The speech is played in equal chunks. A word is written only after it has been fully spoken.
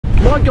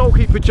My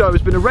goalkeeper Joe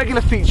has been a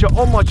regular feature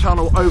on my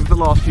channel over the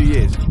last few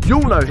years.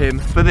 You'll know him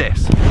for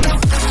this.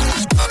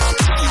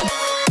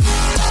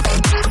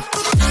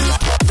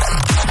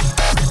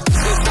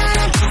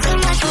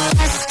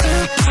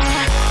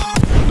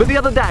 But the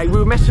other day we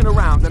were messing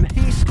around and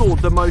he scored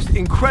the most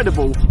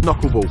incredible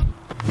knuckleball.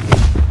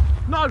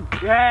 No!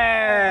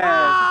 Yeah!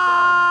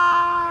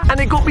 Ah!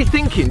 And it got me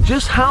thinking,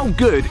 just how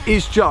good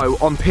is Joe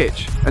on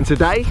pitch? And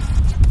today,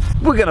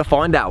 we're gonna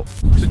find out.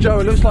 So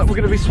Joe, it looks like we're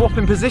gonna be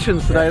swapping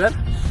positions today then.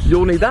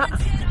 You'll need that,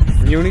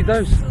 And you'll need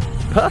those.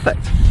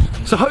 perfect.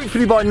 So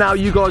hopefully by now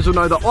you guys will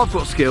know that I've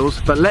got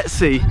skills, but let's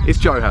see if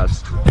Joe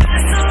has.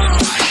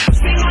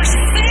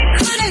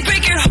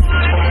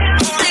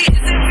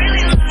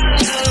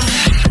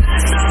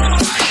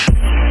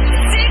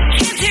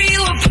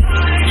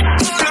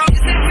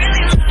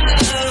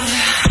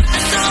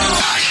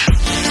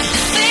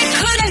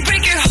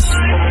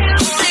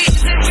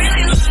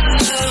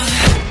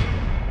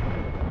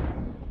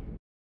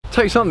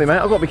 Tell you something, mate,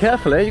 I've got to be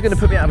careful here. You're going to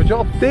put me out of a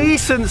job.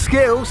 Decent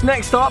skills.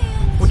 Next up,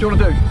 what do you want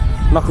to do?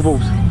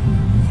 Knuckleballs.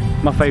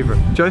 My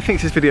favourite. Joe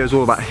thinks this video is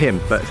all about him,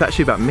 but it's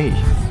actually about me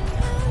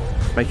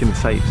making the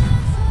saves.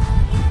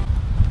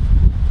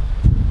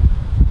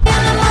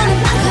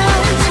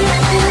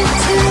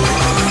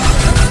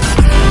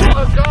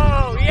 What a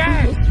goal!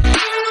 Yes!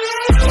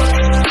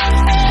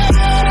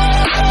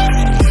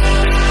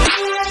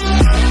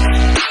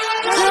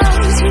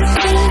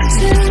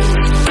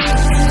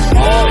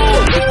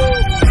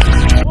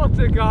 What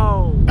a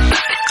goal!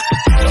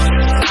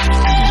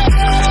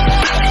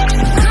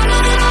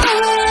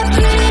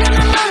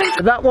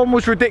 That one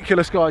was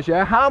ridiculous, guys,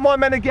 yeah? How am I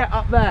meant to get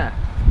up there?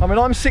 I mean,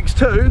 I'm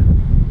 6'2",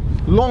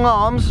 long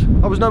arms,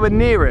 I was nowhere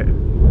near it.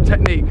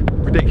 Technique,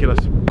 ridiculous.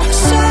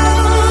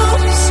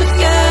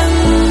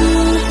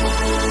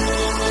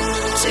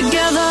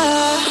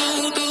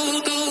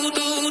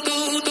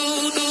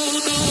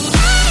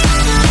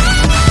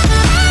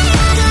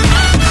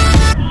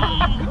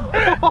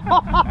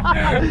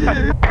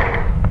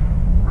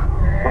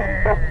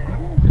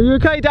 Are you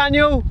okay,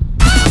 Daniel?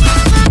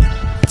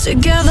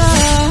 Together.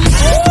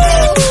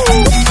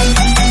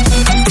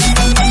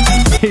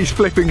 He's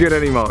flipping good,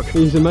 any Mark.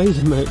 He's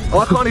amazing, mate.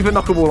 I can't even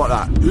knuckleball like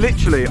that.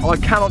 Literally, I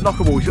cannot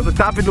knuckleball. He's got the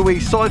David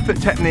Luiz side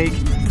foot technique,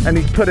 and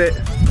he's put it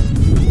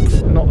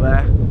not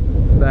there,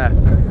 there.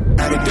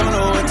 I don't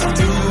know what to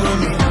do with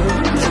me.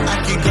 I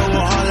can go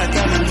on like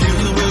I'm in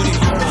puberty.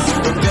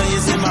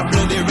 Rebellions in my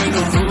blood, there ain't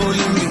no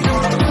ruling me.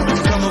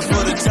 I'm coming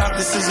for the top,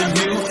 this is a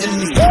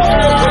mutiny.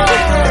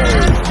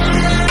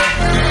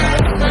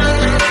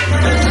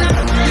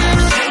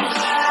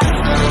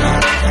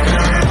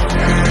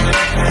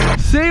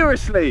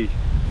 Seriously?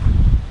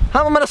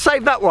 How am I going to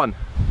save that one?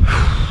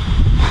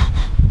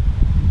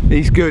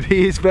 He's good,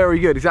 he is very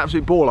good, he's an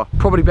absolute baller.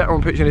 Probably better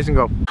on pitch than he is in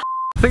goal.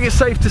 I think it's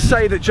safe to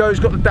say that Joe's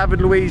got the David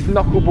Luiz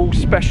knuckleball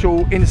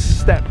special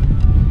in-step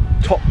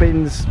top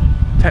bins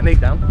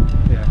technique down.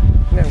 Yeah.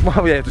 Yeah,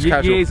 well, yeah, just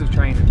casual. Years of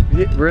training.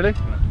 Yeah, really?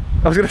 No.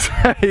 I was going to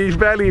say, he's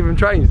barely even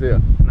trains, do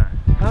you? No.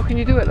 How can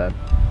you do it then?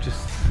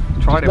 Just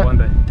tried it one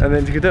day. And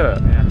then you can do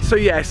it? Yeah. So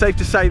yeah, safe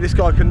to say this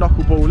guy can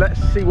knuckleball.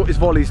 Let's see what his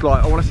volley's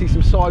like. I want to see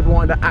some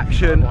sidewinder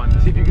action.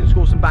 See if you can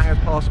score some bangers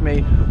past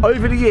me.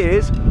 Over the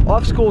years,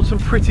 I've scored some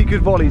pretty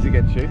good volleys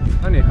against you.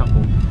 Only a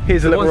couple.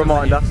 Here's a little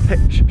reminder.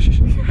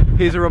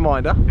 Here's a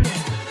reminder.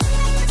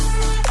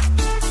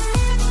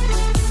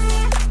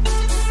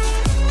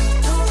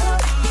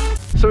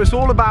 So it's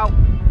all about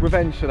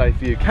revenge today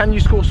for you. Can you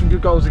score some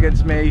good goals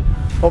against me?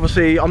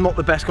 Obviously, I'm not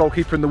the best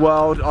goalkeeper in the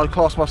world. I'd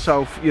class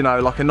myself, you know,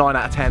 like a 9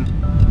 out of 10.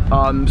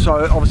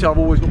 So obviously I've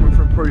always got room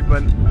for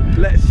improvement.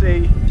 Let's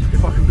see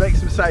if I can make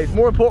some saves.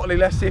 More importantly,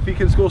 let's see if he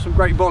can score some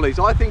great volleys.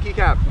 I think he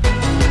can.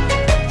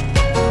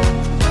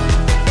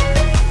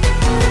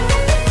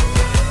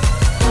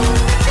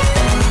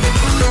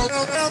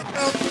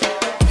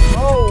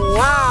 Oh,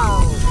 wow!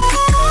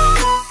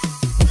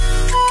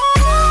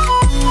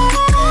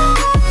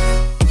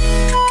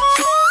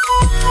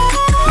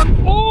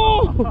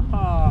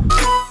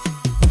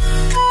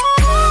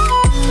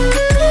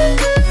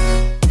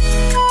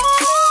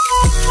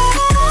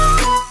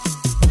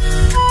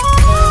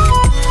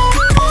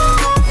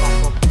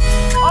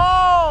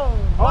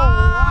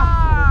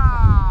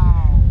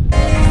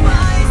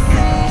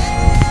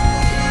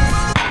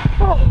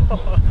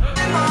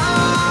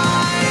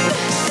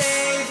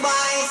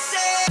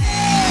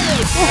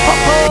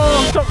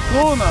 Top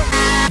corner.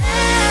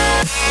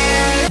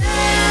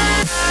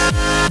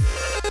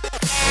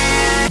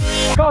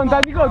 Go on,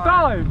 Dad, you got to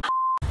dive.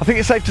 I think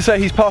it's safe to say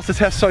he's passed the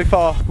test so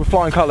far with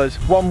flying colours.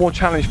 One more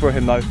challenge for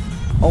him though.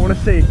 I want to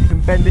see if he can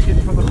bend it in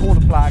from the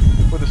corner flag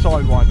with a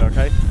sidewinder,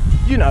 okay?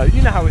 You know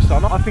how it's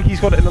done. I think he's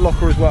got it in the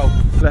locker as well.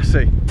 Let's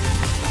see.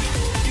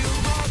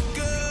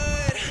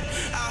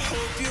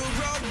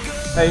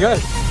 There you go.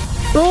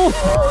 Oh,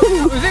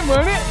 that was in,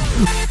 weren't it?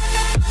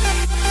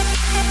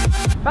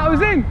 That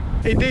was in.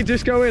 It did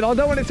just go in. I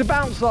don't want it to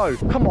bounce though.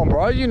 Come on,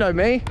 bro. You know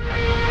me.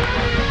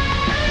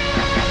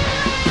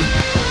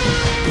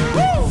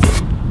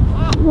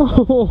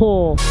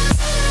 Oh.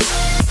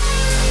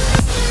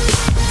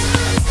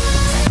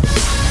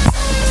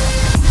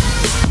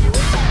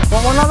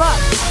 like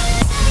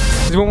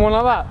that? Does he want one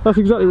like that? That's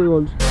exactly what he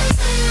wants.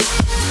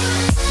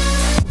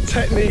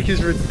 Technique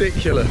is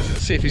ridiculous.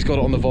 Let's see if he's got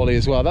it on the volley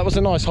as well. That was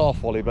a nice half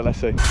volley, but let's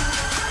see.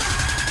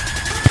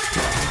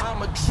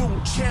 I'm a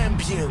true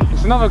champion.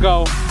 It's another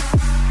goal.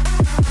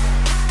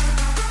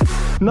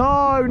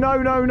 No,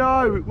 no, no,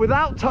 no.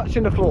 Without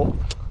touching the floor.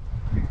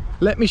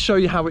 Let me show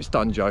you how it's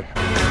done, Joe.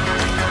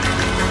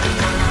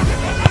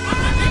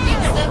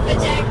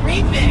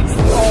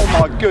 Oh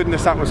my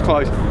goodness, that was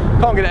close.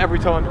 Can't get it every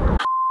time.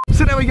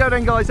 So there we go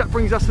then, guys. That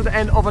brings us to the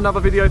end of another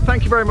video.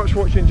 Thank you very much for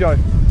watching, Joe.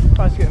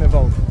 Thanks for getting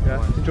involved. Yeah,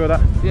 right. Enjoy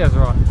that? Yeah, it's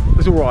alright.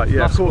 It's alright,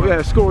 yeah.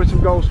 Scoring some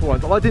goals for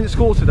once. I didn't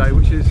score today,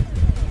 which is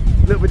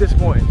a little bit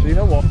disappointing. So you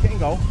know what? Getting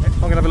goal, I'm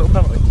going to have a little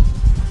penalty.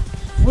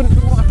 Wouldn't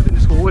feel right if I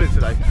didn't score, would it,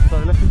 today? So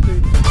let's just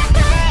do...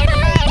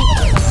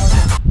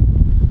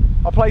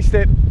 I placed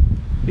it.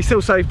 He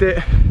still saved it.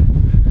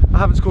 I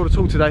haven't scored at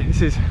all today.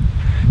 This is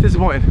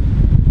disappointing.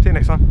 See you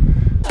next time.